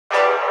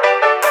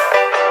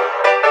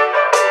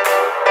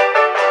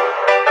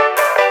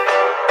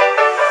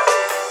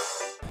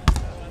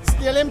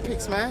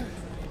teammates, man.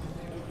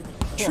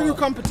 True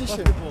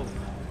competition.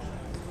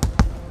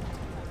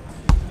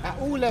 At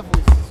all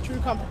levels, it's true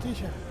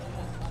competition.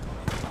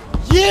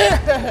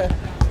 Yeah!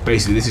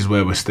 Basically, this is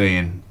where we're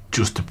staying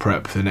just to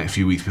prep for the next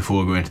few weeks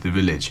before we go into the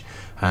village.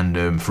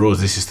 And for us,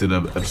 this is still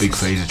a big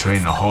phase of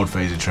training, a hard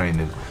phase of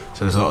training.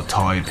 So there's a lot of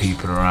tired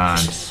people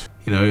around.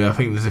 You know, I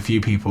think there's a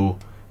few people,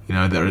 you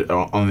know, that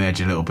are on the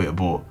edge a little bit,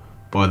 but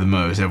by the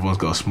most, everyone's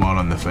got a smile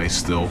on their face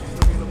still.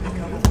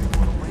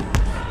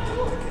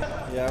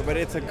 Yeah,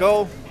 ready to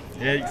go.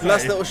 Yeah, exactly.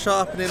 Last little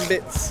sharpening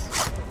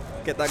bits.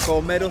 Get that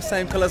gold medal,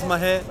 same colour as my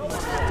hair.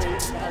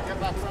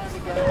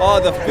 Oh,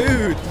 the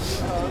food.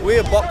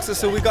 We're boxers,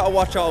 so we gotta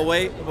watch our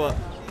weight, but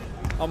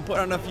I'm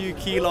putting on a few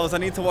kilos. I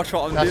need to watch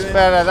what I'm doing. That's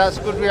better, that's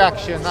good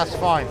reaction, that's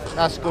fine.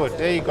 That's good.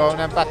 There you go, and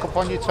then back up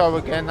on your toe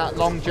again, that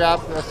long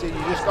jab. That's it,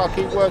 you just gotta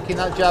keep working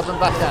that jab and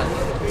backhand.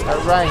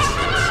 At range.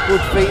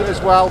 Good feet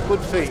as well,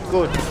 good feet,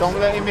 good. Don't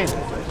let him in.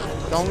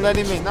 Don't let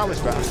him in, that was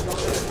better.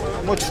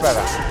 Much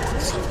better.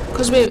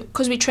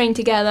 Because we train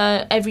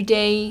together every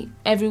day,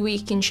 every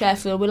week in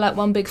Sheffield, we're like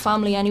one big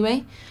family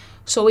anyway.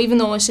 So even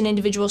though it's an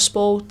individual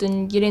sport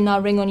and you're in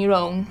that ring on your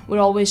own,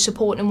 we're always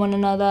supporting one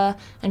another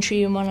and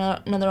cheering one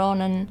another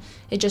on, and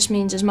it just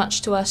means as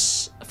much to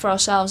us for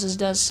ourselves as it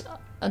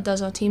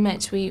does our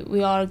teammates.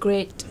 We are a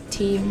great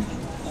team.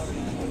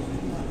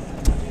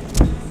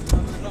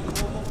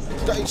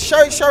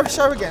 Show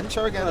again.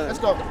 Let's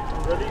go.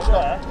 Ready?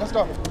 Let's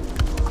go.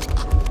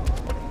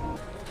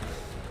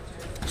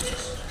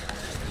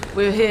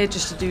 We're here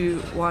just to do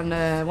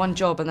one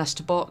job, and that's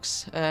to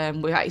box.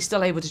 We're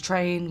still able to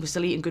train, we're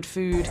still eating good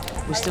food,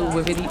 we're still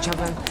within each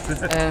other.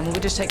 We're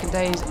just taking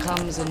days, it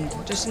comes, and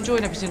just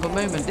enjoying every single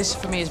moment. This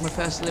for me is my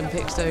first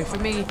Olympics, so for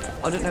me,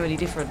 I don't know any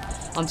different.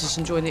 I'm just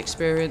enjoying the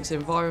experience, the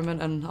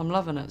environment, and I'm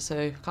loving it,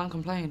 so can't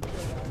complain.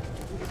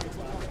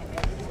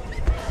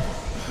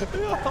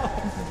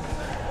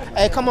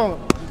 Hey, come on.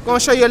 Gonna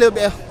show you a little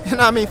bit of, you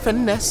know what I mean,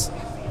 finesse.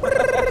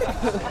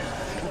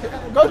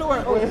 Go to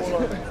work.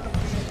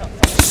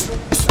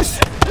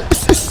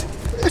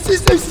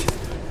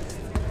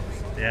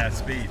 Yeah,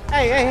 speed.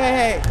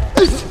 Hey.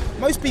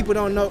 Most people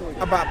don't know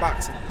about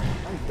boxing.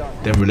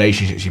 Them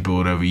relationships you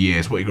build over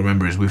years, what you can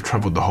remember is we've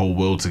travelled the whole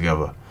world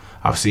together.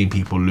 I've seen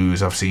people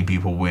lose, I've seen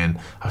people win,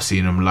 I've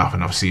seen them laugh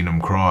and I've seen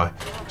them cry.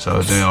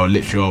 So they are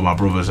literally all my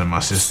brothers and my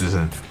sisters,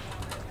 and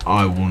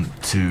I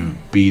want to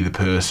be the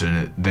person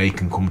that they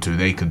can come to,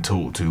 they can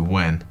talk to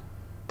when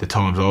the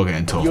times are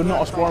getting tough. You're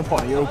not a sparring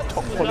partner, you're a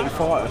top quality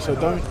fighter, so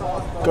don't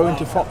go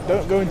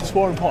into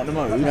sparring partner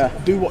mode. Yeah.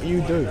 Do what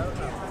you do.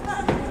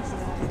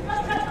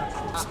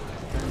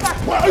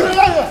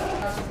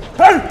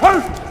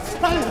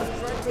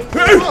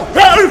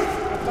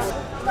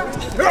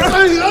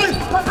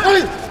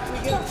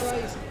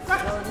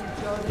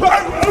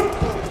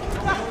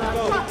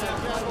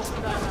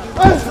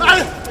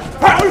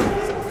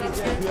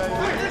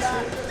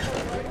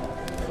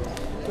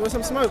 You want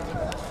some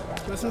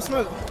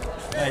smoke?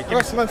 Hey, give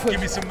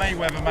me some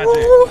Mayweather magic.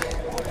 Ooh.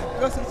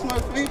 Got some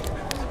smoke, please.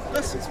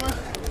 Got some smoke.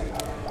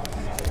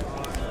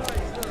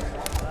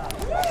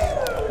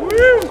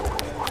 Woo!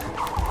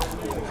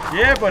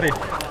 Yeah, buddy.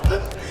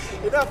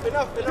 Enough.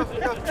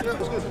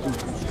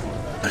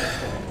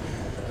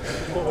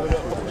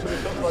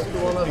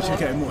 You should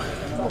get more.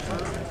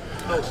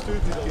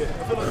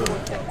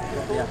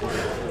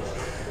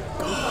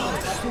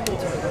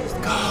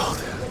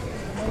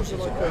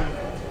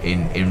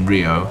 In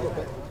Rio,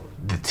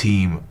 the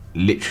team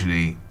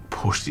literally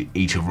pushed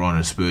each other on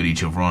and spurred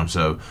each other on,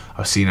 so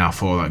I've seen how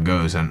far that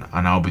goes, and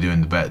I'll be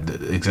doing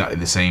exactly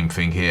the same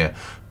thing here.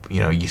 You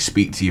know, you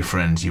speak to your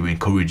friends, you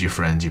encourage your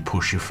friends, you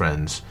push your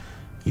friends,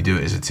 you do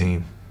it as a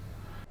team.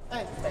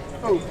 Hey,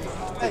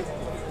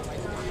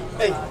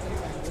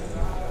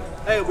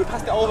 we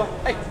passed it over.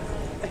 Hey,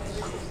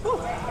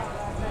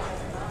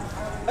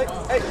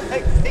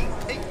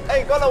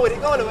 go on with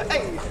it,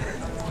 hey.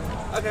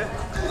 Okay.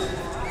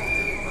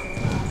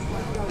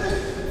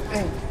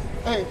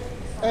 Hey.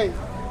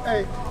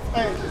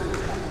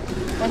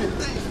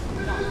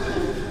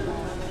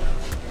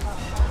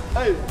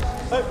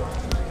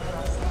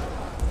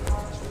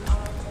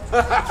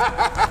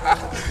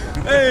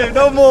 Hey,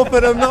 no more for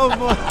them, no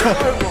more.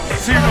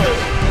 Too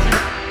much.